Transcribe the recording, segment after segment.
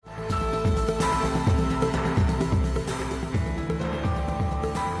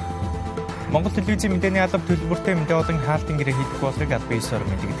Монгол телевизийн мэдээний алба төлбөртэй мэдээ болон хаалтын гэрээ хийдэг болохыг албан ёсоор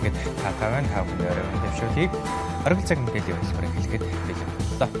мэдэгдэхэд таван тавхны өрөө дэвшүүлгийг оргил цаг мэдээллийн хэлбэрээр хэлэхэд бэлэн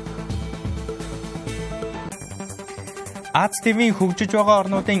боллоо. Аз ТV-ийн хөгжиж байгаа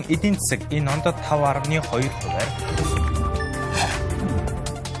орнуудын эдийн засаг энэ онд 5.2%-аар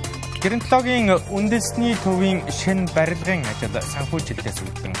Геронтологийн үндэсний төвийн шинэ барилгын ажил санхүүжилтээс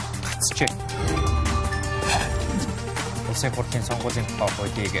үүдэн гацжээ. Улсын хурлын сонгуулийн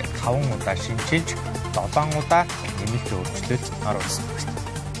хуудийг 5 удаа шинжилж 7 удаа нэмэлт өөрчлөлт оруулсан.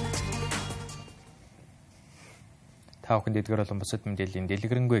 Та бүхэнд эдгээр болон бусад мэдээллийн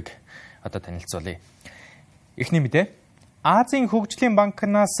дэлгэрэнгүй одоо танилцуулъя. Эхний мэдээ. Азийн хөгжлийн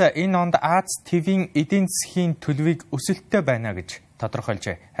банкнаас энэ онд Аз ТV-ийн эдийн засгийн төлөвийг өсөлттэй байна гэж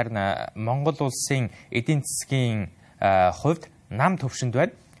тодорхойлжээ. Харин Монгол улсын эдийн засгийн хувьд нам төвшөнд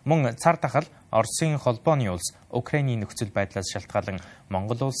байна. Мөн цар тахал Оросын холбооны улс Украиний нөхцөл байдлаас шалтгаалan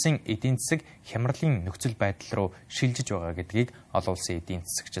Монгол улсын эдийн засаг хямралын нөхцөл байдал руу шилжиж байгаа гэдгийг олон улсын эдийн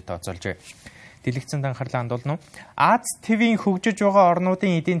засагчид тооцоолжээ. Дэлгэцэнд анхаарлаа хандуулна. Аз ТV-ийн хөгжиж байгаа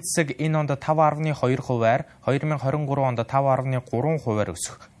орнуудын эдийн засаг энэ онд 5.2%-аар 2023 онд 5.3%-аар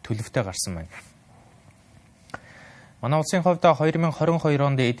өсөх төлөвтэй гарсан байна. Манай улсын хувьд 2022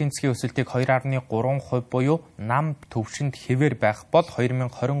 онд эдийн засгийн өсөлтийг 2.3% буюу нам төвшөнд хэвээр байх бол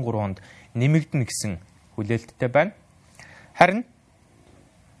 2023 онд нэмэгдэнэ гэсэн хүлээлттэй байна. Харин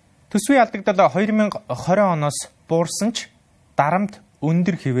төсвийн алдагдал 2020 оноос буурсан ч дарамт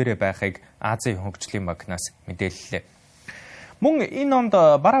өндөр хэвээрээ байхыг Азийн хөгжлийн банкнаас мэдээллээ. Мөн энэ онд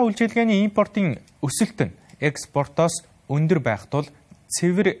бараа үйлчилгээний импортын өсөлт нь экспортоос өндөр байх тул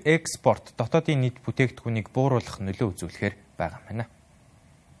цэвэр экспорт дотоодын нийт бүтээгдэхүүнийг бууруулах нөлөө үзүүлэхээр байгаа юм байна.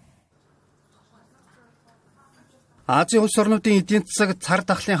 Азийн улс орнуудын эдийн засаг цар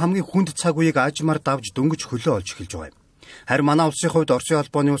тахлын хамгийн хүнд цаг үеийг ажмаар давж дөнгөж хөлөө олж эхэлж байгаа юм. Харин манай улсын хувьд Оросын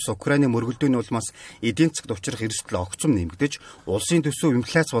холбооны улс Украины мөргөлдөөний улмаас эдийн засагт учрах эрсдэл огцом нэмэгдэж, улсын төсөв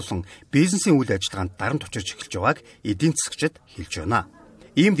инфляц болон бизнесийн үйл ажиллагаанд дарамт учирч эхэлж байгааг эдийн засагчид хэлж байна.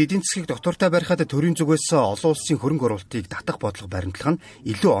 Иймд эдийн засгийг доктортой барихад төрийн зүгээс олон улсын хөрөнгө оруулалтыг татах бодлого баримтлах нь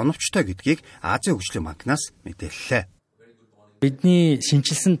илүү оновчтой гэдгийг Азийн хөгжлийн банкнаас мэдээллээ. Бидний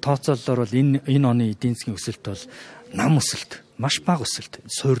шинжилсэн тооцоололоор бол энэ оны эдийн засгийн өсөлт бол нам өсөлт, маш бага өсөлт,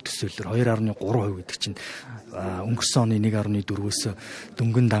 суур төсөөллөөр 2.3% гэдэг чинь өнгөрсөн оны 1.4-өөс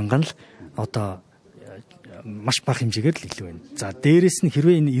дөнгөн данган л одоо маш бага хэмжээгээр л илүү байна. За дээрэс нь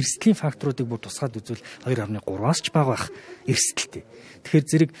хэрвээ энэ эрсдлийн факторуудыг бүр тусгаад үзвэл 2.3-аас ч бага байх эрсдэлтэй. Тэгэхээр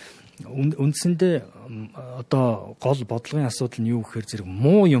зэрэг үндсэндээ одоо гол бодлогын асуудал нь юу гэхээр зэрэг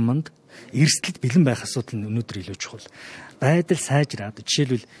муу юмд эрсдэлд бэлэн байх асуудал нь өнөөдөр илүү чухал. Байдал сайжраад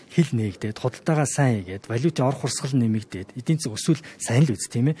жишээлбэл хил нээгдээд худалдаагаа сайн хийгээд валютын ор хурсгал нэмэгдээд эдийн засаг өсвөл сайн л үз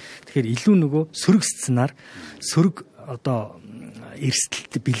тийм ээ. Тэгэхээр илүү нөгөө сөрөг сценаар сөрөг одоо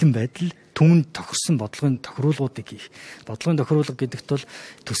эрсдэлд бэлэн байдал түүнд тохирсон бодлогын тохируулгуудыг хийх. Бодлогын тохируулга гэдэгт бол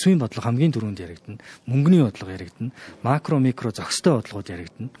төсвийн бодлого хамгийн түрүүнд яригдана. Мөнгөний бодлого яригдана. Макро микро зохистой бодлогууд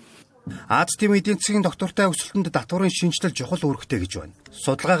яригдана. Аз ТV эдийн засгийн доктортой өсөлтөнд татварын шинжилэл чухал үүрэгтэй гэж байна.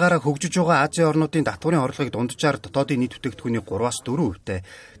 Судалгаагаараа хөгжиж байгаа Азийн орнуудын татварын орлогыг дунджаар дотоодын нийт бүтээгдэхүүний 3-4%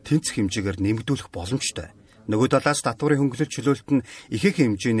 тэнцэх хэмжээгээр нэмэгдүүлэх боломжтой. Нөгөө талаас татварын хөнгөлөлт чөлөөлт нь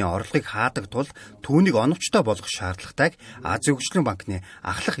ихээхэн хэмжээний орлогыг хаадаг тул түүнийг оновчтой болгох шаардлагатайг Азийн хөгжлийн банкны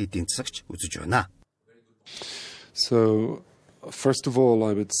ахлах эдийн засагч үзэж байна. First of all,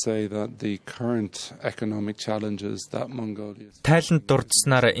 I would say that the current economic challenges that Mongolia Тайланд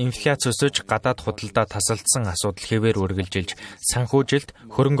дурдсанаар инфляц өсөж гадаад худалдаа тасалдсан асуудал хэвээр үргэлжилж санхүүжилт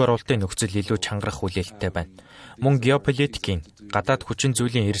хөрөнгө оруулалтын нөхцөл илүү чангарах хүлээлттэй байна. Мөн геополитикийн гадаад хүчин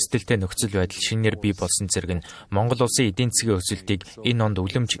зүйлийн эрсдэлтэй нөхцөл байдал шинээр бий болсон зэрэг нь Монгол улсын эдийн засгийн өсөлтийг энэ онд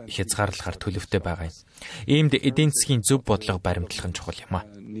үлэмж хязгаарлахаар төлөвтэй байгаа юм. Иймд эдийн засгийн зөв бодлого баримтлах нь чухал юм а.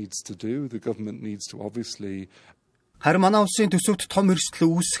 Харин манай улсын төсөвт том эрсдэл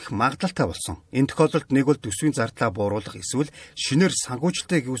үүсэх магадлалтай болсон. Энэ тохиолдолд нэг бол төсвийн зардлаа бууруулах эсвэл шинээр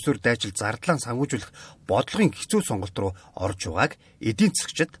санхүүжилттэй гэвсээр дайжил зардлаа санхүүжүүлэх бодлогын хэцүү сонголт руу орж байгааг эдийн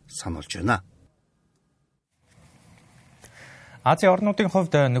засагчид сануулж байна. Азийн орнуудын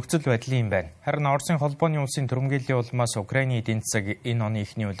хувьд нөхцөл байдал юм байна. Харин Оросын холбооны улсын түрэмгийллийн улмаас Украиний эдийн засаг энэ оны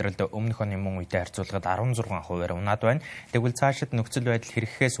эхний улиралд өмнөх оны мөн үедээ харьцуулахад 16% унаад байна. Тэгвэл цаашид нөхцөл байдал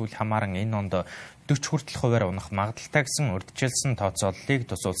хэрэгхээс үл хамааран энэ онд 40 хүртэл хувиар унах магадaltaй гэсэн урьдчилсан тооцооллыг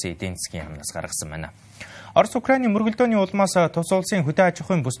тус улсын эдийн засгийн яамнаас гаргасан байна. Орос Украины мөргөлдөөний улмаас тус улсын хөдөө аж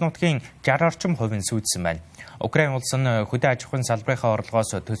ахуйн бүс нутгийн 60 орчим хувийн сүйдсэн байна. Украин улс нь хөдөө аж ахуйн салбарынхаа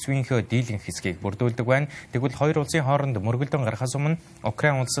орлогоос төсвийнхөө дийлэнх хэсгийг бүрдүүлдэг байна. Тэгвэл хоёр улсын хооронд мөргөлдөөн гарахаас өмнө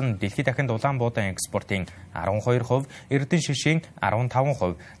Украин улс нь дэлхийд дахинд улаан буудан экспортын 12%, эрдэнэ шишийн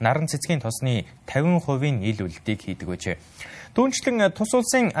 15%, наран цэцгийн тосны 50%-ийн ил үлдийг хийдэг байжээ. Түүнчлэн тус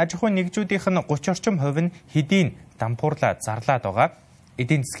улсын аж ахуйн нэгжүүдийнх нь 30 орчим хувь нь хэдийн дампуурлаа зарлаад байгаа.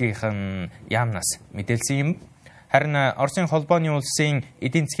 Эдийн засгийн яамнаас мэдээлсэн юм. Харин Оросын холбооны улсын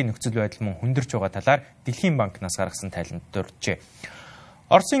эдийн засгийн нөхцөл байдал мөн хүндэрч байгаа талаар Дэлхийн банкнаас гаргасан тайланд дурджээ.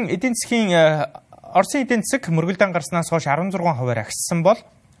 Оросын эдийн засаг мөргөлдөөн гарснаас хойш 16% агссан бол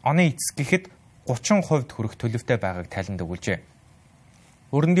оны эцэс гэхэд 30% хүрэх төлөвтэй байгааг тайланд өгүүлжээ.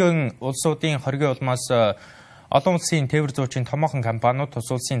 Өрөндийн улсуудын хоргийн улмаас олон улсын тээвэр зуучийн томоохон компаниуд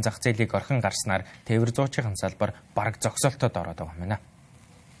тус улсын зах зээлийг орхин гарснаар тээвэр зуучийн салбар бараг зогсоолтод ороод байгаа юм байна.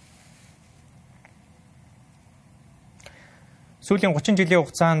 Сүүлийн 30 жилийн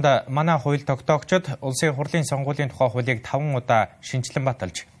хугацаанд манай хууль тогтоогчид улсын хурлын сонгуулийн тухай хуулийг 5 удаа шинжилэн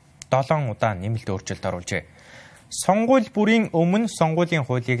баталж 7 удаа нэмэлт өөрчлөлт оруулжээ. Сонгууль бүрийн өмнө сонгуулийн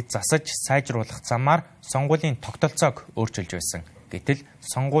хуулийг засаж сайжруулах замаар сонгуулийн тогтолцоог өөрчилж байсан. Гэтэл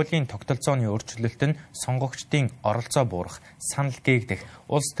сонгуулийн тогтолцооны өөрчлөлт нь сонгогчдын оролцоо буурах, санал гээгдэх,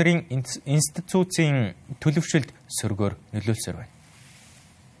 улс төрийн институцийн төлөвшөлд сөргөөр нөлөөлсөөр байна.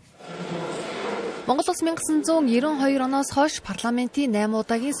 Монгол улс 1992 оноос хойш парламентын 8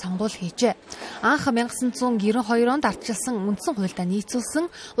 удаагийн сонгуул хийжээ. Анх 1992 онд ардчилсан үндсэн хуульдаа нийцүүлсэн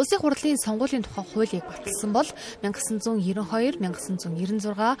улсын хурлын сонгуулийн тухай хуулийг баталсан бол 1992,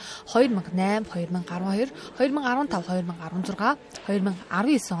 1996, 2008, 2012, 2015, 2016,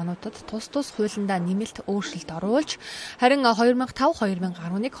 2019 онуудад тус хуулиндаа нэмэлт өөрчлөлт оруулж, харин 2005,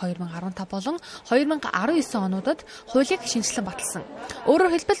 2011, 2015 болон 2019 онуудад хуулийг шинжилэн баталсан.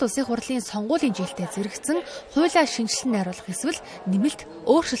 Өөрөөр хэлбэл улсын хурлын сонгуулийн жилдээ зэрэгцэн хуулиа шинжилэн найруулах эсвэл нэмэлт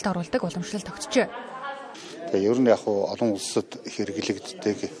өөрчлөлт оруулдаг уламжлал тогтжээ. Тэгээ ер нь яг олон улсад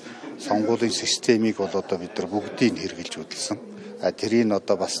хэрэглэгддэг сонгуулийн системийг бол одоо бид нар бүгдийг хэрэгжилж үзсэн. Тэрийг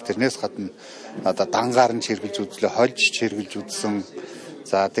одоо бас тэрнээс гадна одоо дангаар нь хэрэгжилж үзлээ, хольж хэрэгжилж үзсэн.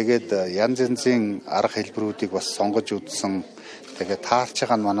 За тэгээд янз янзын арга хэлбэрүүдийг бас сонгож үзсэн. Тэгээд таарч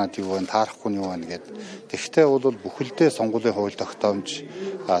байгаа нь манад юу вэ, таарахгүй нь юу вэ гэд. Тэгвэл бол бүхэлдээ сонгуулийн хууль тогтоомж,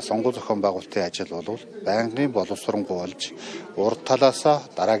 сонгууль зохион байгуулалтын ажил бол байнгын боловсронгуй болж, урд талаасаа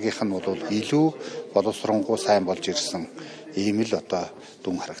дараагийнх нь бол илүү боловсронгуй сайн болж ирсэн. Ийм л одоо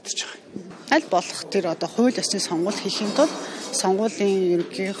дүн харагдаж байгаа. Аль болох тэр одоо хууль ёсны сонгуул хийхин тулд сонгуулийн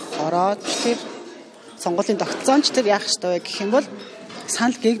ерөнхий хорооч тэр сонгуулийн тогтцоонч тэр яах ёстой вэ гэх юм бол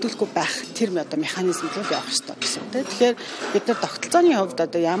санал гээгдүүлэхгүй байх тэр одоо механизм руу явах хэрэгтэй гэсэн үг. Тэгэхээр бид нар тогтолцооны хувьд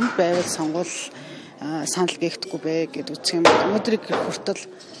одоо ямар байвал сонгуул санал гээгдэхгүй бэ гэдээ үзэх юм бол өнөөдрийг хүртэл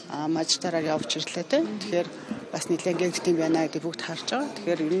мажтараар явж ирлээ те. Тэгэхээр бас нэлээд гээгдэх юм байна гэдэг бүгд харж байгаа.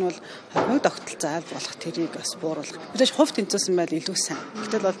 Тэгэхээр энэ нь бол хормог тогтолцоо аль болох тэрийг бас бууруулах. Мэдээж хувь тэнцүүлсэн байл илүү сайн.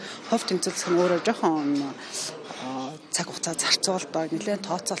 Гэтэл бол хувь тэнцүүлэх нь өөрөө жоохон цаг хугацаа зарцуулдаг нэлээд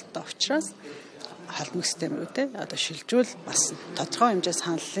тооцоолттой учраас халдмаг систем рүү те одоо шилжүүл бас тодорхой хэмжээ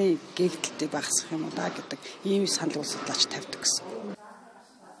саналын гээгдэлтийг багасгах юм уу да гэдэг ийм санал судлаач тавьдаг гэсэн.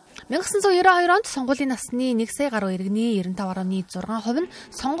 1992 онд сонгуулийн насны 1 сая гаруй иргэний 95.6% нь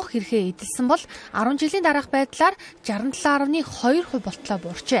сонгох эрхээ эдэлсэн бол 10 жилийн дараах байдлаар 67.2% болтлоо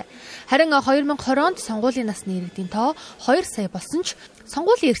буурчээ. Харин 2020 онд сонгуулийн насны иргэдийн тоо 2 сая болсон ч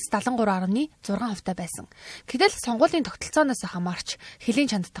сонгуулийн эрс 73.6% байсан. Гэтэл сонгуулийн тогтолцооноос хамаарч хэлийн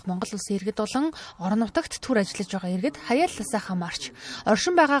чанддах Монгол улсын иргэд болон орон нутагт төр ажиллаж байгаа иргэд хаяаллаас хамаарч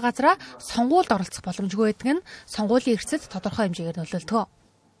оршин байгаа газараа сонгуульд оролцох боломжгүй байдаг нь сонгуулийн эрсэд тодорхой хэмжээгээр нөлөөлдөг.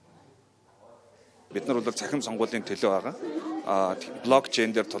 Бид нар бол цахим сонгуулийн төлөө байгаа.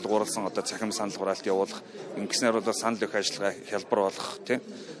 Блокчейн дээр тулгуурласан одоо цахим санал хураалт явуулах, ингэснээр бол санал өгөх ажиллагаа хялбар болох тийм.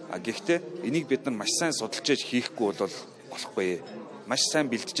 Гэхдээ энийг бид нар маш сайн судалж ээж хийхгүй бол болохгүй. Маш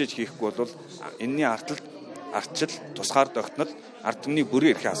сайн бэлтжиж хийхгүй бол энэний ардчил тусгаар тогтнол ард түмний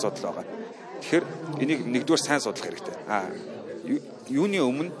бүрийн эрхийн асуудал байгаа. Тэгэхээр энийг нэгдүгээр сайн судлах хэрэгтэй. Юуны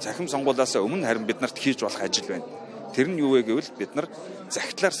өмнө цахим сонгуулиас өмнө харин бид нарт хийж болох ажил байна. Тэр нь юу вэ гэвэл бид нар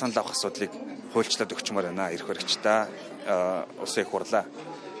захидлаар санал авах асуудлыг хуульчлаад өгчмөр байна. Ирэх хэрэгчдээ улсын их хурлаа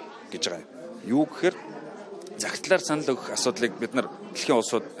гэж байгаа. Юу гэхээр захидлаар санал өгөх асуудлыг бид нар дэлхийн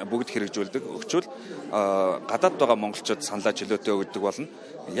улсууд бүгд хэрэгжүүлдэг. Өгчвөл гадаад байгаа монголчууд саналаа чөлөөтэй өгдөг болно.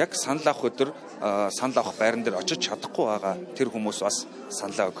 Яг санал авах өдөр санал авах байран дээр очиж чадахгүй байгаа тэр хүмүүс бас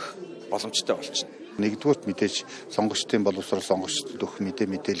саналаа өгөх боломжтой болчихно. Нэгдүгürt мэдээж сонгогчдын боловсрол сонгогчдод өгөх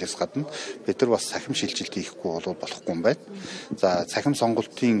мэдээлэлээс гадна бид нар бас цахим шилжилт хийхгүй бол болохгүй юм байна. За цахим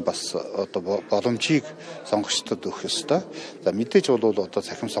сонголтын бас одоо боломжийг сонгогчдод өгөх ёстой. За мэдээж бол одоо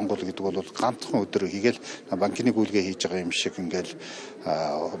цахим сонгуул гэдэг бол ганцхан өдөр хийгээл банкны гүйлгээ хийж байгаа юм шиг ингээл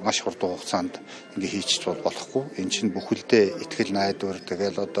маш хурдан хугацаанд ингээ хийчих бол болохгүй. Энэ чинь бүхэлдээ итгэл найдвар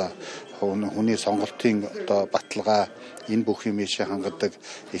тэгэл одоо хүний сонголтын одоо баталгаа энэ бүх юм ийшээ хангадаг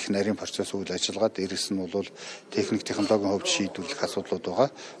их нарийн процесс үйл ажиллагаа дээрээс нь бол техник технологийн хувьд шийдвэрлэх асуудлууд байгаа.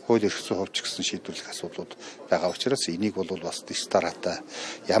 Хууль эрх зүйн хувьд ч гэсэн шийдвэрлэх асуудлууд байгаа учраас энийг бол бас дистаратаа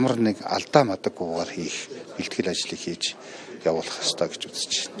ямар нэг алдаа мадаггүйгээр хийх бэлтгэл ажлыг хийж явуулах ёстой гэж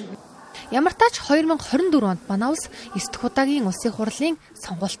үзэж байна. Ямар тач 2024 онд манай улс 9 дахь удаагийн улсын хурлын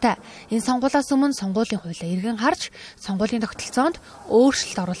сонгуультай. Энэ сонгуулиас өмнө сонгуулийн хуулиа эргэн харж, сонгуулийн тогтолцоонд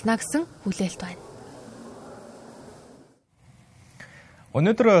өөрчлөлт оруулна гэсэн хүлээлт байна.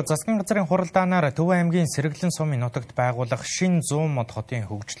 Өнөөдөр засгийн газрын хуралдаанаар Төв аймгийн Сэргэлэн сумын нутагт байгуулах шинэ 100 мод хотын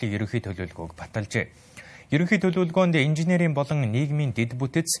хөгжлийн ерөнхий төлөвлөгөөг баталжээ. Ерөнхий төлөвлөгөөнд инженерийн болон нийгмийн дэд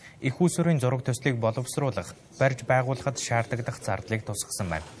бүтэц, их усүрийн зураг төслийг боловсруулах, барьж байгуулахад шаардлагадах зардлыг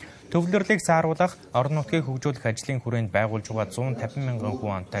тусгасан байна. Төвлөрлийг сааруулах, орон нутгийг хөгжүүлэх ажлын хүрээнд байгуулж байгаа 150 мянган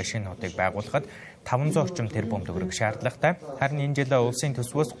хүн амтай шинэ хотыг байгуулахад 500 орчим тэрбум төгрөг шаардлагатай. Харин энэ жил улсын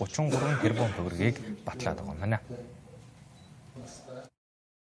төсвөөс 33 тэрбум төгрөгийг батлаад байгаа юм байна.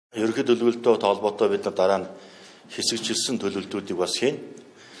 Ерөнхий төлөвлөлтөд холбоотой бид нар дараа нь хэсэгчилсэн төлөвлөлтүүдийг бас хийн.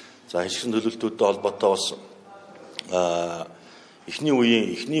 За хэсэгчилсэн төлөвлөлтүүдтэй холбоотой бас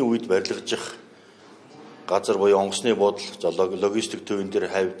эхний үед барилгажих газар буюу онгоцны буудал, логистик төвийн дээр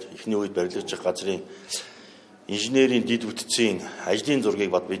хавьд эхний үед барилгажих газрын инженерийн дэд бүтцийн ажлын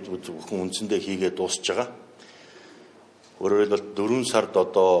зургийг бид бүхэн үндсэндээ хийгээд дуусж байгаа. Өөрөөр хэлбэл 4 сард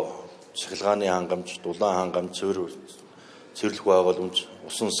одоо цахилгааны хангамж, дулаан хангамж, цэвэрлэх байгууламж,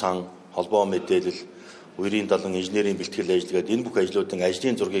 усан сан, холбоо мэдээлэл, үерийн далан инженерийн бэлтгэл ажиллагаад энэ бүх ажлуудын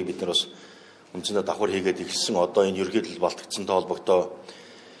ажлын зургийг бид нар бас үндсэндээ давхар хийгээд эхэлсэн. Одоо энэ ерөнхий төлөв балтгцсантай холбогдоо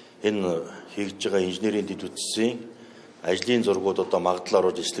энэ хийж байгаа инженерийн дэд бүтцийн ажлын зургууд одоо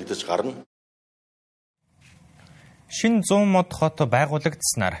магадлалаар эслэгдэж гарна. Шинэ 100 мод хот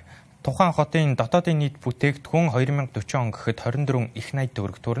байгуулагдсанаар тухайн хотын дотоодын нийт бүтээгдэхүүн 2040 он гэхэд 24 их 80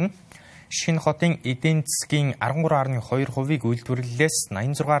 төгрөг төрнө. Шинэ хотын эдийн засгийн 13.2%-ийг үйлдвэрлэлээс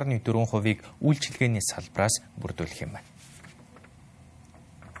 86.4%-ийг үйлчилгээний салбараас бүрдүүлэх юм байна.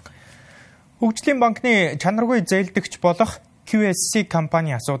 Хөгжлийн банкны чанаргүй зээлдэгч болох QSC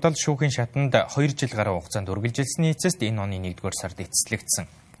компани асуудал шүүхийн шатанд 2 жил гаруй хугацаанд үргэлжилсэний эцэст энэ оны 1-р сард эцэслэгдсэн.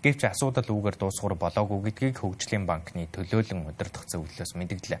 Гэвч асуудал үүгээр дуусгар болоогүй гэдгийг Хөгжлийн банкны төлөөлөн удирдах зөвлөлөөс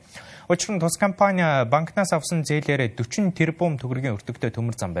мэдэгдлээ. Учир нь тус компани банкнаас авсан зээлээр 40 тэрбум төгрөгийн өртөгтэй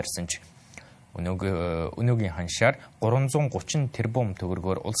төмөр зам барьсан ч өнөөгийн ханшаар 330 тэрбум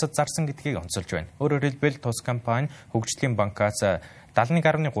төгрөгөөр улсад зарсан гэдгийг онцолж байна. Өөрөөр хэлбэл тус компани Хөгжлийн банкаас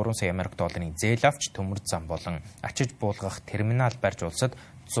 71.3 сая Америк долларын зээл авч төмөр зам болон ачиж буулгах терминал барьж улсад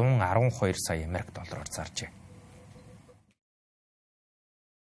 112 сая Америк доллараар заржээ.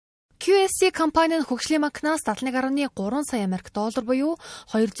 QSC компани нь Хөгжлийн банкнаас 71.3 сая Америк доллар буюу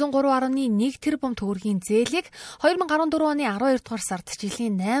 203.1 тэрбум төгрөгийн зээлийг 2014 оны 12 дугаар сард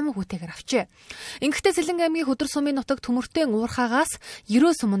жилийн 8 хүүтэйгээр авчээ. Ингэхдээ Сэлэнг аймгийн Хөдөр сумын нутаг төмөртэй уурхаагаас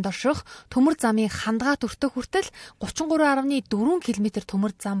 90 суманд орших төмөр замын хандгаа төртөө хүртэл 33.4 км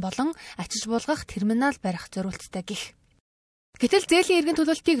төмөр зам болон ачиж буулгах терминал барих зорилттой гэх. Гэтэл зээлийн эргэн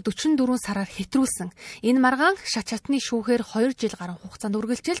төлөлтийг 44 сараар хэтрүүлсэн. Энэ маргаан шат шатны шүүхээр 2 жил гаруй хугацаанд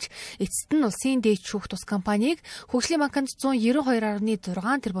үргэлжилж, эцэст нь улсын дээд шүүх тус компанийг Хөгжлийн банкнд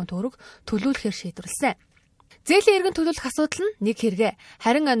 192.6 тэрбум төгрөг төлүүлэхээр шийдвэрлэсэн. Зээлийн эргэн төлөвлөх асуудал нь нэг хэрэгэ.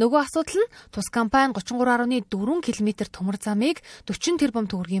 Харин нөгөө асуудал нь тус компани 33.4 км төмөр замыг 40 тэрбум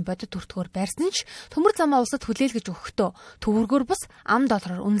төгрөгийн бодит өртгөөр барьсан ч төмөр замаа улсад хүлээлгэж өгөхдөө төгрөгөөр бас ам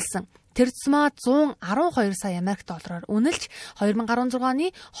доллараар үнэлсэн. Тэр тусмаа 112 сая Америк доллараар үнэлж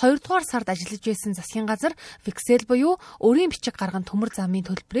 2016-ны 2 дугаар сард ажиллаж байсан засгийн газар Фиксел буюу өрийн бичиг гарган төмөр замын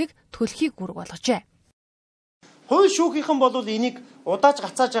төлбөрийг төлөхийг гүрэг болгожээ. Хууль шүүхийнхэн бол энийг удааж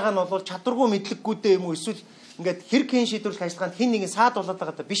гацааж байгаа нь бол чадваргүй мэдлэггүйдээ юм уу эсвэл ингээд хэрэг хийн шийдвэрлэх ажиллагаанд хин нэгэн саад болоод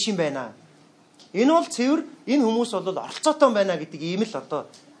байгаа биш юм байна. Энэ бол цэвэр энэ хүмүүс бол оролцоотой байна гэдэг ийм л одоо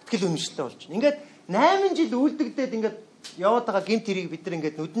итгэл үнэмшилтэй болж байна. Ингээд 8 жил үлдэгдээд ингээд яваад байгаа гэмт хэрийг бид нар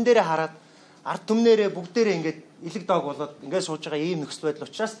ингээд нүдэн дээрээ хараад ард түмнэрээ бүгдээрээ ингээд илэг дог болоод ингээд сууж байгаа ийм нөхцөл байдал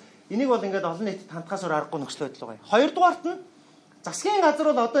учраас энийг бол ингээд олон нийтэд хандхаасаар аргагүй нөхцөл байдал байгаа. Хоёрдугаарт нь засгийн газар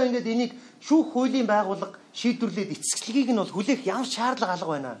бол одоо ингээд энийг шүүх хуулийн байгууллага шийдвэрлээд эцэслэгийг нь бол хүлээх ямар шаардлага алга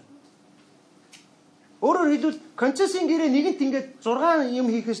байна. Өөрөөр хэлбэл концессийн гэрээ нэгэнт ингээд 6 юм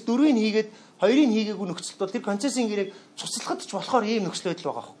хийхээс 4-ийг хийгээд 2-ыг хийгээгүй нөхцөлд бол тэр концессийн гэрээг цуцлахад ч болохоор ийм нөхцөл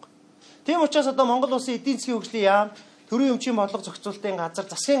байдал байгаа хөөхгүй. Тийм учраас одоо Монгол улсын эдийн засгийн хөгжлийн яам, төрийн өмчийн бодлого зохицуулалтын газар,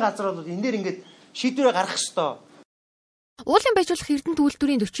 засгийн газар бол энэ дээр ингээд шийдвэрээ гаргах ёстой. Уулын байжуулах эрдэнэт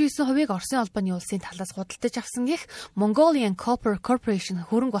үйлдвэрийн 49%-ийг Оросын холбооны улсын талаас худалдаж авсан гэх Mongolian Copper Corporation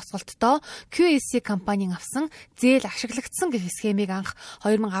хөрөнгө оцголттоо QSC компанийн авсан зээл ашиглагдсан гэх схемийг анх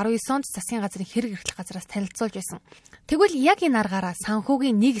 2019 онд засгийн газрын хэрэг эрхлэх газраас танилцуулж байсан. Тэгвэл яг энэ аргаараа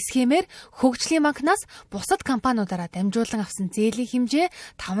санхүүгийн нэг схемээр хөгжлийн банкнаас бусад компаниудаараа дамжуулан авсан зээлийн хэмжээ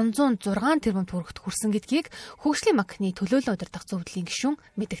 506 тэрбум төгрөгт хүрсэн гэдгийг хөгжлийн банкны төлөөлөл удирдах зөвлөлийн гишүүн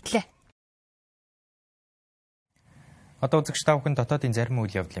мэдгдлээ. Одоо үзэгч та бүхэн дотоодын зарим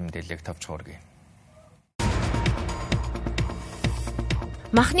үйл явдлын мэдээллийг тавьж хүргэе.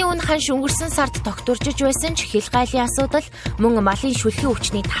 Махны үн ханш өнгөрсөн сард тогтворжиж байсан ч хил гайлын асуудал мөн малын шүлхийн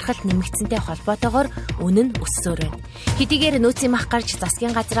өвчний тархалт нэмэгдсэнтэй холбоотойгоор үнэ нь өссөөр байна. Хэдийгээр нөөцийн мах гарч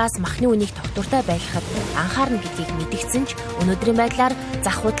засгийн газраас махны үнийг тогтвортой байлгахад анхаарна гэдгийг мэдгдсэн ч өнөөдрийн байдлаар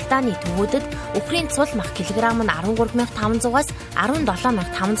зах худалдааны төвүүдэд үхрийн цул мах килограмм нь 13,500-аас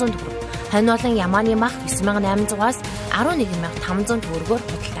 17,500 төгрөг, хонь олон ямааны мах 9,800-аас 11,500 төгрөгөөр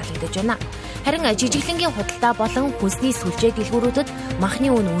худалдаалагдаж байна. Харин жижиглэнгийн худалдаа болон хүнсний сүлжээ дэлгүүрүүдэд махны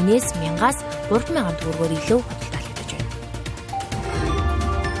үн үнээс 1000-аас 3000 төгрөгөөр илүү худалдаалагдаж байна.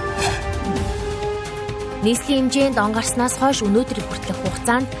 Нийслэлийн хэмжээнд он гарснаас хойш өнөөдрийн хүртэлх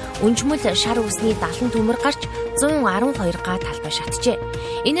хугацаанд өнжмөл шар үсний 70 төмөр гарч 112 га талбай шатжээ.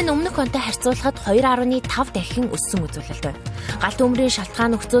 Энэ нь өмнөх онтой харьцуулахад 2.5 дахин өссөн үзүүлэлт байна. Галт төмрийн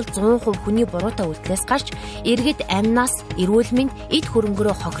шалтгаан нөхцөл 100% хүний буруутай үйлдэлээс гарч иргэд амнаас эрүүл мэнд эд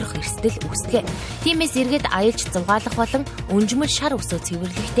хөрөнгөрөө хохирох эрсдэл үүсгэ. Тиймээс иргэд аялж зугаалах болон өнжмөл шар өсөө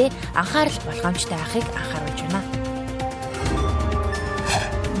цэвэрлэхдээ анхаарал болгоомжтой байхыг анхааруулж байна.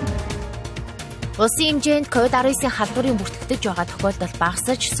 Улсын хэмжээнд COVID-19 халдварын бүртгэгдэж байгаа тохиолдол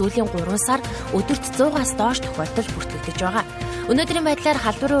багасж сүүлийн 3 сар өдөрт 100-аас доош тохиолдол бүртгэгдэж байгаа. Өнөөдрийн байдлаар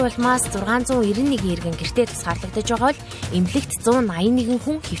халдварын улмаас 691 иргэн гэртээ тусгаарлагдаж байгаа бол эмнэлэгт 181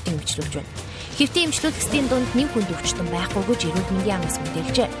 хүн хэвтэн эмчлүүлж байна. Хэвтэн эмчлүүлэгчдийн дунд нэг хүнд өвчтөн байхгүй гэж эрүүл мэндийн яамнаас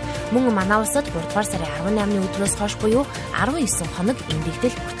мэдээлжээ. Мөн манай улсад 3 дугаар сарын 18-ны өдрөөс хойш буюу 19 хоног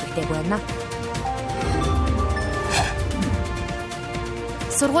эмнэлэгдэл бүртгэгдээгүй байна.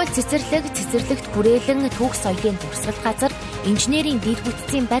 Сургууль цэцэрлэгт хүрээлэн түүх соёлын дурсгал газар, инженерийн дэд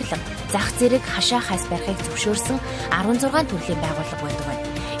бүтцийн барилга, зах зэрэг хашаа хайс барихыг зөвшөөрсөн 16 төрлийн байгууллага байдаг байна.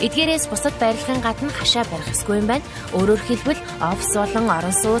 Эдгээрээс бусад барилгын гадна хашаа барих ёсгүй юм байна. Өөрөөр хэлбэл офис болон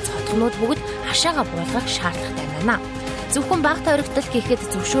орон сууц хотгонууд бүгд хашаага буулгах шаардлагатай байна. Зөвхөн бага тойрогтол гэхэд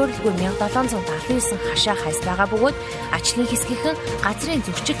зөвшөөрлгүй 1779 хашаа хайс байгаа бөгөөд ажлын хэсгийнхэн газрын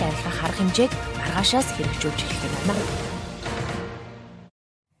зөрчил авилгах арга хэмжээг маргаашаас хэрэгжүүлж эхэлдэг байна.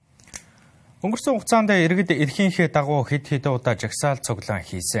 Өнгөрсөн хугацаанд иргэд эрхийнхээ дагуу хэд хэдэн удаа жагсаал цуглаан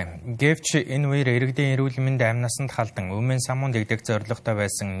хийсэн. Гэвч энэ үеэр иргэдийн эрүүл мэнд амнасанд халдан өмнө самуун дэгдэх зорилготой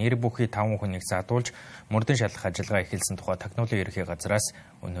байсан нэр бүхий 5 хүнийг задуулж мөрдөн шалгах ажиллагаа эхэлсэн тухай Технологийн ерхий газраас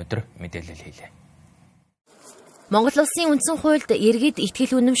өнөөдөр мэдээлэл хийлээ. Монгол улсын үндсэн хуульд иргэд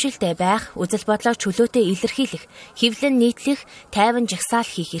итгэл үнэмшилтэй байх, үзэл бодлоо чөлөөтэй илэрхийлэх, хэвлэн нийтлэх, тайван жагсаал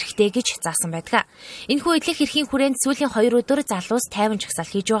хийх эрхтэй гэж заасан байдаг. Энэхүү эдлэх эрхийн хүрээнд сүүлийн 2 өдөр залуус тайван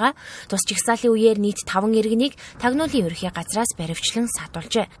жагсаал хийж байгаа. Тус жагсаалын үеэр нийт 5 иргэнийг Технологийн ерхий газраас баривчлан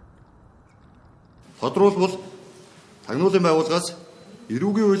садуулжээ. Тодруулбал Технологийн байгууллагаас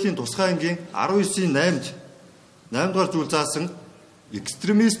эрүүгийн хуулийн тусгай ангийн 19-ийн 8 дугаар зүйл заасан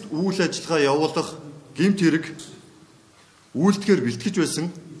экстремист үйл ажиллагаа явуулах гэмт хэрэг үйлдэлээр бэлтгэж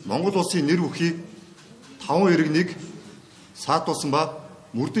байсан Монгол улсын нэр бүхий 5 иргэнийг саатуулсан ба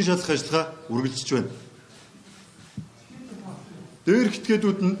мөрдөн шалгах ажиллагаа үргэлжлэж байна. Дээр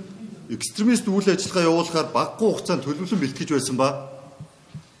этгээдүүд нь экстремист үйл ажиллагаа явуулахаар багагүй хугацаанд төлөвлөн бэлтгэж байсан ба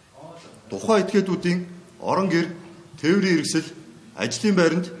тухайн этгээдүүдийн орон гэр, тээврийн хэрэгсэл, ажлын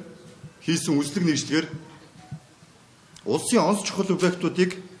байранд хийсэн үзлэг нэгжлэгээр улсын онц чухал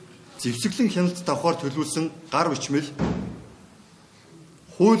объектуудыг зэвсэглэн хяналт давхаар төлөвлөсөн гар бичмэл,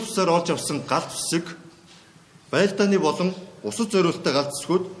 хууль бусаар олж авсан галт бүсэг, байлдааны болон усад зориулалттай галт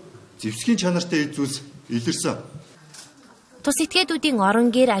бүсгүүд зэвсгийн чанартай эд зүйлс илэрсэн. Тус этгээдүүдийн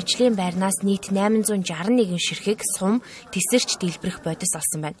орон гэр, ажлын байрнаас нийт 861 ширхэг сум, тесэрч дэлбэрэх бодис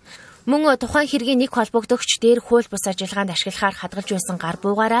олсон байна. Мөн тухайн хэргийн нэг холбогдогч дээр хууль бус ажиллагаанд ашиглахаар хадгалж байсан гар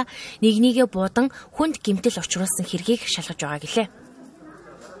буугаараа нэгнийгээ буудан хүнд гэмтэл учруулсан хэргийг шалгаж байгаа гэлээ.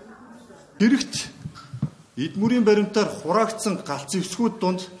 Хэрэгт эдмүрийн баримтаар хураагдсан галт зэвсгүүд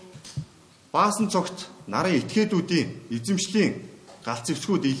дунд баасан цогт нарын этгээдүүдийн эзэмшлийн галт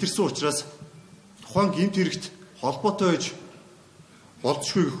зэвсгүүд илэрсэн учраас тухайн гэмт хэрэгт холбоотой байж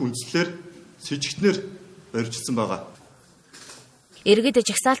болзошгүй гэх үндслээр сэжигтнэр барьжсан байгаа. Иргэд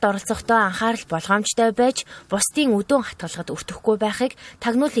жагсаалд оролцохдоо анхаарал болгоомжтой байж, бусдын үдэн хатгалахад өртөхгүй байхыг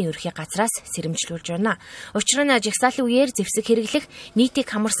тагнуулын ерхий газраас сэрэмжлүүлж байна. Учир нь жагсаалын үеэр зэвсэг хэрэглэх, нийтийг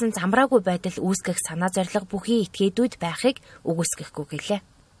хамарсан замбраагүй байдал үүсгэх санаа зорилго бүхий этгээдүүд байхыг үгүйсгэхгүй гэлээ.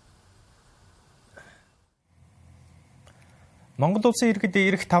 Монгол улсын иргэд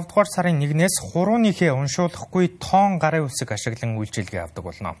ирэх 5 дугаар сарын 1-ээс хурууныхээ уншуулахгүй тоон гарын үсэг ашиглан үйлчилгээ авдаг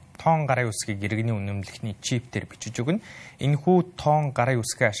болно. Тоон гарын үсгийг иргэний үнэмлэхний чиптээр бичиж өгнө. Энэхүү тоон гарын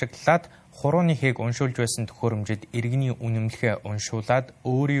үсгээ ашиглаад хурууныхыг уншуулж байсан төхөөрөмжөд иргэний үнэмлэхээ уншуулад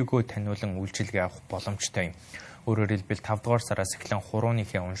өөрийгөө таниулан үйлчилгээ авах боломжтой юм. Өөрөөр хэлбэл 5 дугаар сараас эхлэн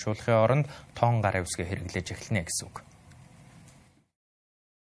хурууныхээ уншуулгын оронд тоон гарын үсгээ хэрэглэж эхэлнэ гэсэн үг.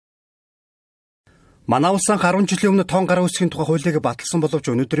 Манай улс анх 10 жилийн өмнө тоон гарын үсгийн тухай хуулийг баталсан боловч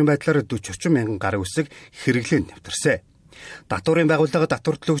өнөөдрийн байдлаар 40-30 мянган гарын үсэг хэрэглэн нэвтэрсэн. Татварын байгууллага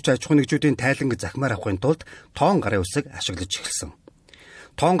татвартлогч аж ахуй нэгжүүдийн тайланг захимаар авахын тулд тоон гарын үсэг ашиглаж эхэлсэн.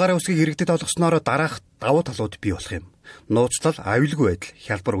 Тоон гарын үсгийг иргэдэд олгосноор дараах давуу талууд бий болох юм. Нууцлал, аюулгүй байдал,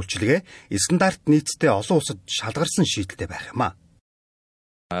 хялбар үйлчилгээ, стандарт нийцтэй олон улсад шалгарсан шийдэлтэй байх юм а.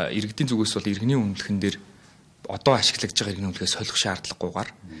 Иргэдийн зүгээс бол иргэний үнэмлэхэн дээр одоо ашиглаж байгаа иргэний үнэмлэхээ солих шаардлагагүйгээр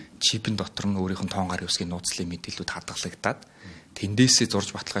чипэн дотор нь өөрийнх нь тоон гарын үсгийн нууцлалын мэдээлүүд хадгалагдаад тэндээсээ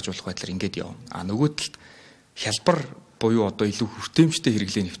зурж баталгаажуулах байдлаар ингээд явна. Нөгөө талд хялбар буюу одоо илүү хүртээмжтэй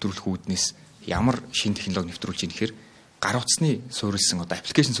хэрэглээ нэвтрүүлэх үүднээс ямар шин технологи нэвтрүүлж ийн гэхээр гар утасны суурилсан одоо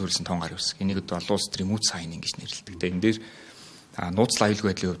аппликейшн суурилсан тоон гарын үсэг. Энийг олон улс remote signing гэж нэрлэдэг. Тэгээ энэ дээр нууцлал аюулгүй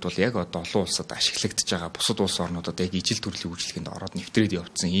байдлын хувьд бол яг одоо олон улсад ашиглагдж байгаа бусад улс орнуудад яг ижил төрлийн үйлчлэгэнд ороод нэвтрээд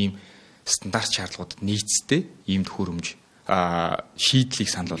явагдсан ийм стандарт шаардлагуудад нийцтэй ийм төхөөрөмж шийдлийг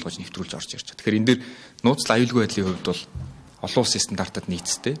санал болгож нэвтрүүлж орж ирж байгаа. Тэгэхээр энэ дээр нууцлал аюулгүй байдлын хувьд бол олон улсын стандартад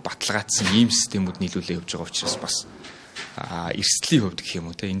нийцтэй баталгаажсан ийм системүүд нийлүүлээ явж байгаа учраас бас эрсдлийн хувьд гэх юм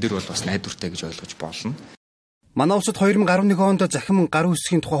уу те энэ дээр бол бас найдвартай гэж ойлгож болно. Манай улсад 2011 онд захим гарын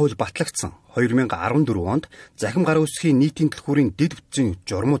үсгийн тухай хууль батлагдсан. 2014 онд захим гарын үсгийн нийтийн түлхүүрийн дэд бүтцийн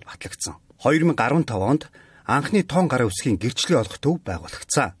журмууд батлагдсан. 2015 онд анхны тоон гарын үсгийн гэрчлэгээ олох төв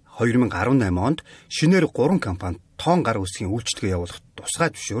байгуулагдсан. 2018 онд шинээр 3 компани тоон гарын үсгийн үйлчлэгээ явуулах тусгай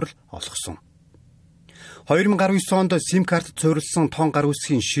зөвшөөрөл олгосон. 2019 онд SIM карт суурилсан тоон гарын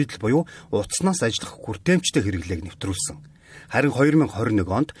үсгийн шийдэл буюу утаснаас ажиллах хүртээмжтэй хэрэглээг нэвтрүүлсэн. Харин 2021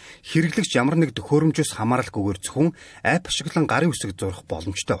 онд хэрэглэгч ямар нэг төхөөрөмжөөс хамааралгүйгээр зөвхөн апп ашиглан гарын үсэг зурах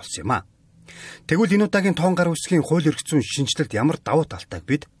боломжтой болсон юм а. Тэгвэл энэ удаагийн тоон гарын үсгийн хууль эрх зүйн шинжилэлд ямар давуу талтайг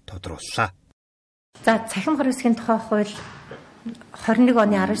бид тодрууллаа. За цахим гарын үсгийн тухай хууль 21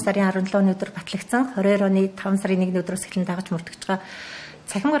 оны 10 сарын 17-ны өдөр батлагдсан. 22 оны 5 сарын 1-ний өдрөөс эхлэн дагаж мөрдөгч байгаа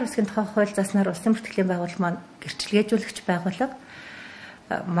цахим гарын үсгийн тухай хууль заснаар улсын бүртгэлийн байгууллага маань гэрчлэгээжүүлэгч байгууллага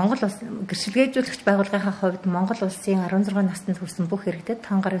Монгол улс гэрчлэгээжүүлэгч байгууллагынхаа хувьд Монгол улсын 16 наснд хүрсэн бүх иргэдэд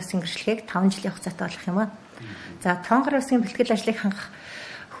тоон гарын үсгийн гэрчлэгийг 5 жилийн хугацаатай болох юм а. За тоон гарын үсгийн бэлтгэл ажлыг хангах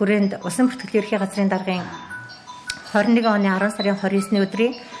хүрээнд улсын бүртгэлийн ерхий газрын даргын 21 оны 10 сарын 29-ны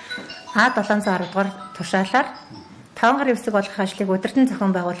өдрийн А710 дугаар тушаалаар тоон гарын үсэг болгох ажлыг удирдан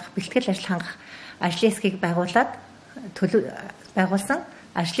зохион байгуулах бэлтгэл ажил хангах ажлын хэсгийг байгуулсан.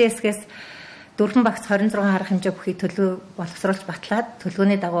 Ажлын хэсгээс 4 багц 26 арга хэмжээ бүхий төлөв боловсруулж батлаад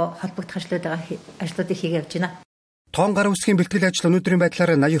төлөвлөгөөний дагуу холбогдох ажлуудыг хийгээ явж байна. Тоон гарын үсгийн бэлтгэл ажил өнөөдрийн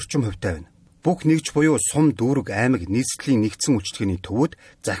байдлаар 80 орчим хувьтай байна. Бүх нэгж буюу сум, дүүрэг, аймаг, нийслэлийн нэгдсэн үйлчлэгээний төвүүд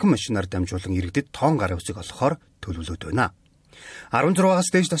захин машинаар дамжуулан иргэдэд тоон гарын үсэг олгохоор төлөвлөд байна. 16-аас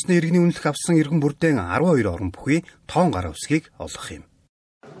дээш насны иргэний үнэлэх авсан иргэн бүрдээ 12 орон бүхий тоон гарын үсгийг олгох юм.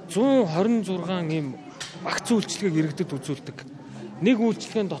 126 ийм багц үйлчлэгийг иргэдэд үзүүлдэг. Нэг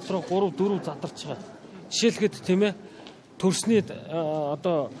үйлчлэгийн дотроо 3 4 задарч байгаа. Жишээлхэд тийм ээ төрсний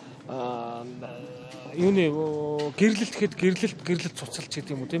одоо юуны гэрлэлт гэхэд гэрлэлт цуцалч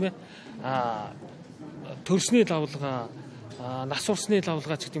гэдэг юм уу тийм ээ төрсний лавлгаа нас урсны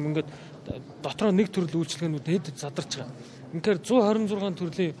лавлгаа ч гэдэг юм ингээд дотроо нэг төрөл үйлчлэгээнүүд хэд задарч байгаа. Инхээр 126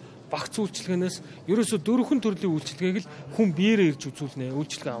 төрлийн багц үйлчлэгээнээс ерөөсө 4 төрлийн үйлчлэгээг л хүн биеэрээ ирж үзүүлнэ,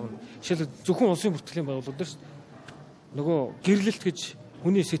 үйлчлэгээ авна. Жишээлбэл зөвхөн улсын бүртгэлийн байгууллага дээр нөгөө гэрлэлт гэж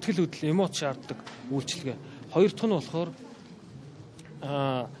хүний сэтгэл хөдлөл эмоц шаарддаг үйлчлэгээ. Хоёр дахь нь болохоор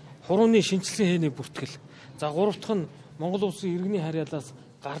хурууны шинжилгээ хээний бүртгэл. За гурав дахь нь Монгол улсын иргэний харьяалаас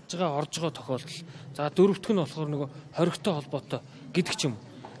гарч байгаа орж байгаа тохиолдол. За дөрөв дахь нь болохоор нөгөө хоригтой холбоотой гэдэг ч юм.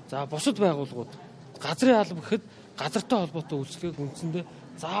 За бусад байгууллагууд газрын алба гэхэд газартай холбоотой үйлчлэгийг үндсэндээ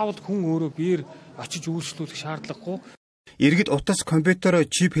заавал хүн өөрөө биеэр очиж үйлчлүүлэх шаардлагагүй. Иргэд утас, компьютер,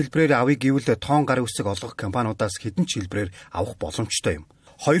 чип хэлбэрээр авъя гэвэл тоон гарын үсэг олгох компаниудаас хэдэн ч хэлбэрээр авах боломжтой юм.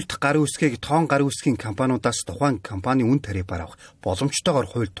 Хоёр дахь гарын үсгийг тоон гарын үсгийн компаниудаас тухайн компани үн тарифаар авах боломжтойгоор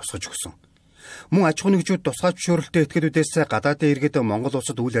хууль тусгаж өгсөн. Мөн аж ахуй нэгжүүд тусгай зөвшөөрөлтөй этгээдүүдээс гадаадын иргэд Монгол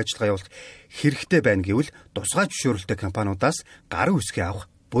улсад үйл ажиллагаа явуулах хэрэгтэй байна гэвэл тусгай зөвшөөрөлтөй компаниудаас гарын үсгээ авах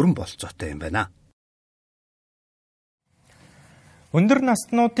бүрэн болцоотой юм байна. Өндөр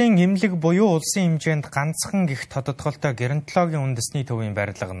наснуудын эмнэлэг буюу улсын хэмжээнд ганцхан гих тодотголтой геронтологийн үндэсний төвийн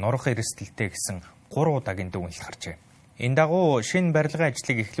барилга нурах эрсдэлтэй гэсэн 3 удаагийн дүгнэлт гарчээ. Энэ дагуу шинэ барилгын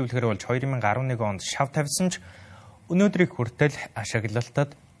ажлыг эхлүүлэхээр болж 2011 онд шав тавьсан ч өнөөдрийг хүртэл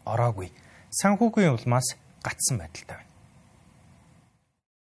ашиглалтад ороогүй. Санхүүгийн улмаас гатсан байдалтай байна.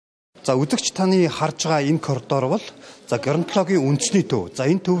 За үзэгч таны харж байгаа энэ коридор бол геронтологийн үндэсний төв.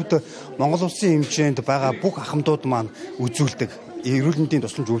 За энэ төвд Монгол улсын хэмжээнд байгаа бүх ахмадууд маань үзүүлдэг, эрүүл мэндийн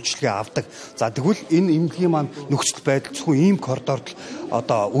тусламж үйлчилгээ авдаг. За тэгвэл энэ эмнэлгийн маань нөхцөл байдал зөвхөн ийм коридорд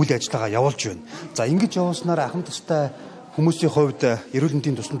одоо үйл ажиллагаа явуулж байна. За ингэж явуулснаар ахмад тастай хүмүүсийн хувьд эрүүл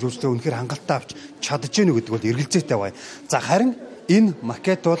мэндийн тусламж үйлчилгээ үнэхээр хангалттай авч чадж гэнэ гэдэг бол эргэлзээтэй байна. За харин энэ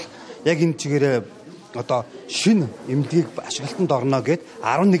макет бол яг энэ чигээрээ одоо шинэ эмнэлгийг ашиглалтанд орно гэд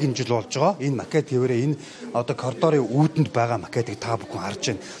 11 жил болж байгаа. Энэ макет хэвээрээ энэ одоо коридорын үүдэнд байгаа макетыг та бүхэн харж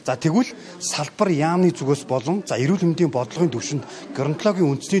байна. За тэгвэл салбар яамны зүгээс болон за эрүүл мэндийн бодлогын түвшинд геронтологийн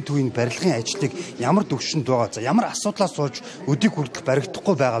үндэсний төвийн барилгын ажлыг ямар түвшинд байгаа, за ямар асуудлаас сууж өдийг хүртэл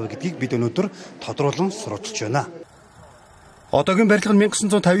баригдахгүй байгаа вэ гэдгийг бид өнөөдөр тодруулан сурвалжилж байна. Одоогийн барилга нь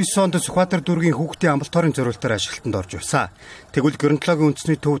 1959 онд Сүхбаатар дүүргийн хүүхдийн амбулаторийн зориулалтаар ашиглалтанд орж байсан. Тэгвэл геронтологийн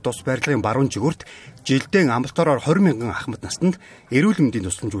үндэсний төв тус барилгын баруун жигүүрт жилдээ амбулатороор 20 мянган ахмад настанд эрүүл мэндийн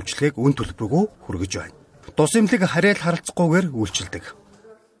тусламж үйлчилгээг үн төлбөргүй хүргэж байна. Тус эмнэлэг харьяал харилцахгүйгээр үйлчилдэг.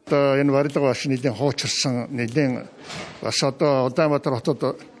 Одоо энэ барилга бас нэлийн хуучирсан, нэлийн бас одоо Улаанбаатар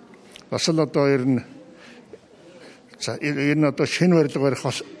хотод бас л одоо ер нь одоо шинэ барилга барих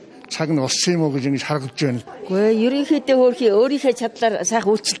бас цаг нь болсон юм уу гэж ингэж харагдаж байна. Гэхдээ ерөнхийдөө өөрийнхөө чадлаар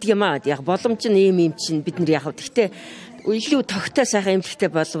сайхан үйлчилдэг юм аа. Яг боломж нь ийм чинь бид нар яг гэхдээ илүү тогтоо сайхан эмнэлэгтэй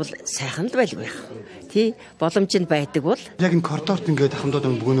болвол сайхан л байлгүй яах. Тий, боломж нь байдаг бол яг энэ коридорт ингээд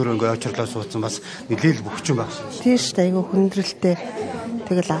ахмадууд бөгөөнөөр ингээд очирлоо суудсан бас нэлээл бөхчин багсан. Тийм шүү дээ, айгүй хүндрэлтэй.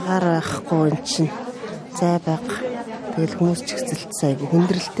 Тэгэл агаар байхгүй эн чинь зай баг. Тэгэл хүмүүс ч хэцэлцсэн айгүй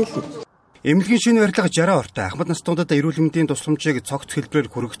хүндрэлтэй л. Эмнэлгийн шинэ барилга 60 ортой ахмад настуудад эрүүл мэндийн тусламжийг цогц хэлбэрээр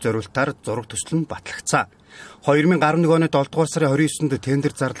хүргэх зорилтоор зураг төсөл нь батлагдсан. 2011 оны 7 дугаар сарын 29-нд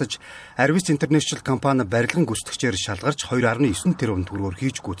тендер зарлаж Арвис Интернэшнл компани барилгын гүйцэтгэгчээр шалгарч 2.9 тэрбум төгрөгөөр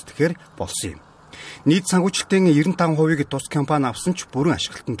хийж гүйцэтгэхээр болсон юм. Нийт санхүүжилтийн 95%-ийг тус компани авсан ч бүрэн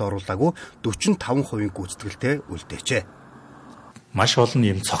ашиглалтанд оруулаагүй 45%-ийн гүйцэтгэлтэй үлдээжээ. Маш олон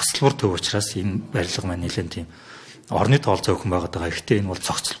юм цогцлбор төв учраас энэ барилга маань нэлээд тийм орны тоол зөөхөн байгаад байгаа. Гэхдээ энэ бол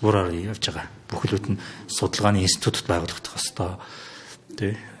цогцлбороор явж байгаа. Бүхэлд нь судалгааны институтд байгуулагдах ёстой.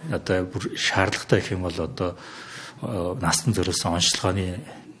 Тэ одоо бүр шаардлагатай гэх юм бол одоо насан зөрөөсөн онцлогооны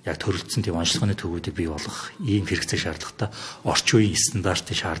яг төрөлдсөн тийм онцлогооны төвүүдийг бий болгох ийм хэрэгцээ шаардлагатай орчин үеийн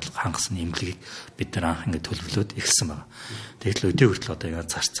стандартын шаардлага хангасан эмнэлгийг бид нар анх ингээд төлөвлөөд эхэлсэн байна. Тэгэхдээ өдөө хүртэл одоо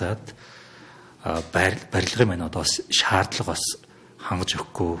ингээд зарцаад барилгын маань одоо шаардлагаас хангаж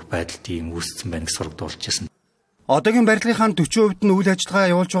өгөхгүй байдал тийм үүссэн байна гэж сургадуулж байсан. Одоогийн барилгынхаа 40% нь үйл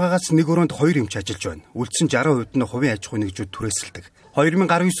ажиллагаа явуулж байгаагаас нэг өрөөнд 2 эмч ажиллаж байна. Үлдсэн 60% нь хувийн аж ахуй нэгжүүд түрээсэлдэг.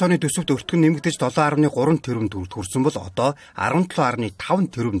 2019 оны төсөвт өртгөн нэмэгдэж 7.3 тэрбум төгрөг хүрсэн бол одоо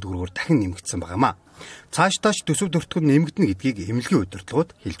 17.5 тэрбум төгрөгөөр дахин нэмэгдсэн байна. Цаашдаа ч төсөвт өртгөн нэмэгдэнэ гэдгийг эмнэлгийн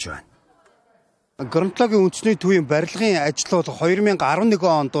удирдлагууд хэлж байна. Геронтологийн үндэсний төвийн барилгын ажил бол 2011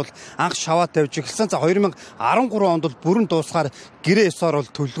 онд бол анх шаваа тавьж эхэлсэн. За 2013 онд бол бүрэн дуусгаар гэрээ ёсоор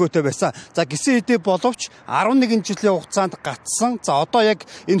бол төлөвлөгөөтэй байсан. За гисэн хэдий боловч 11 жилийн хугацаанд гатсан. За одоо яг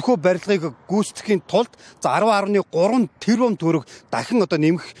энэхүү барилгыг гүйцэтгэхийн тулд 10.3 тэрбум төгрөг дахин одоо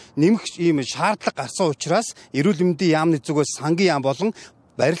нэмэх ийм шаардлага гарсан учраас эрүүл мэндийн яамны зүгээс сангийн яам болон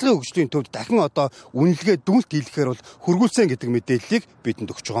барилгын хөгжлийн төвд дахин одоо үнэлгээ дүнэлт хийлгэхээр бол хургуулсан гэдэг мэдээллийг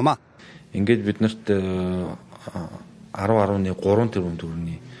бидэнд өгч байгаамаа. Ингээд бид нарт 10.3 тэрбум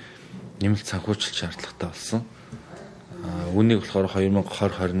төгрөгийн нэмэлт санхүүжилт шаардлагатай болсон. Үүнийг болохоор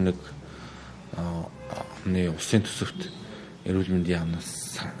 2020-21 оны улсын төсөвт эрүүл мэндийн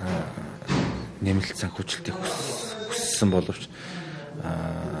яамнаас нэмэлт санхүүжилтийг хүссэн боловч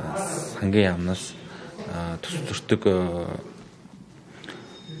сангийн яамнаас төртөг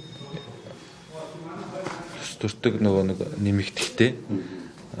нөгөө нэг нэмэгдэхтэй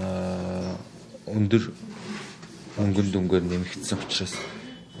өндөр өнгөн дүнгээр нэмэгдсэн учраас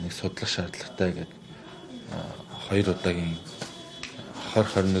нэг судлах шаардлагатай гэдэг 2 удаагийн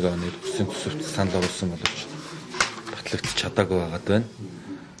 2021 оны төсвийн төсөвт санал оруулсан боловч батлагдчих чадаагүй байгаад байна.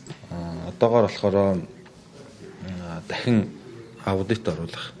 Одоогоор болохоор дахин аудит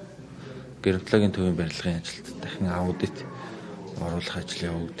оруулах геронтологийн төвийн барилгын ажилд дахин аудит оруулах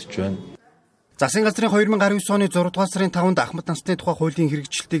ажил явагдаж байна. Засгийн газрын 2019 оны 6 дугаар сарын 5-нд ахмад насны тухай хуулийн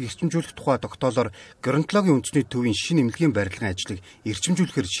хэрэгжилтийг эрчимжүүлэх тухай тогтоолоор геронтологийн үндэсний төвийн шинэ эмнэлгийн барилгын ажлыг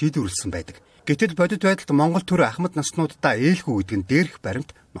эрчимжүүлэхээр шийдвэрлсэн байдаг. Гэтэл бодит байдалд Монгол төр ахмад наснуудаа ээлгүй гэдэг нь дээрх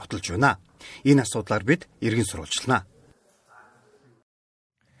баримт нотолж байна. Энэ асуудлаар бид иргэн сурвалжлана.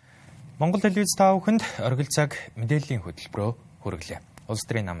 Монгол телевиз та бүхэнд оргил цаг мэдээллийн хөтөлбөрөөр хүргэлээ. Улс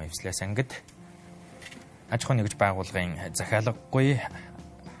төрийн нам эвслээс ангид аж ахуйн нэгж байгууллагын захиалгагүй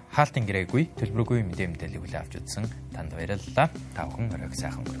хаалтын гэрээгүй төлбөргүй мэдээллийг хүлээн авч үзсэн танд баярлалаа. Та бүхэн оройг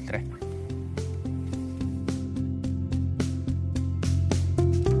сайхан өнгөрүүлээрэй.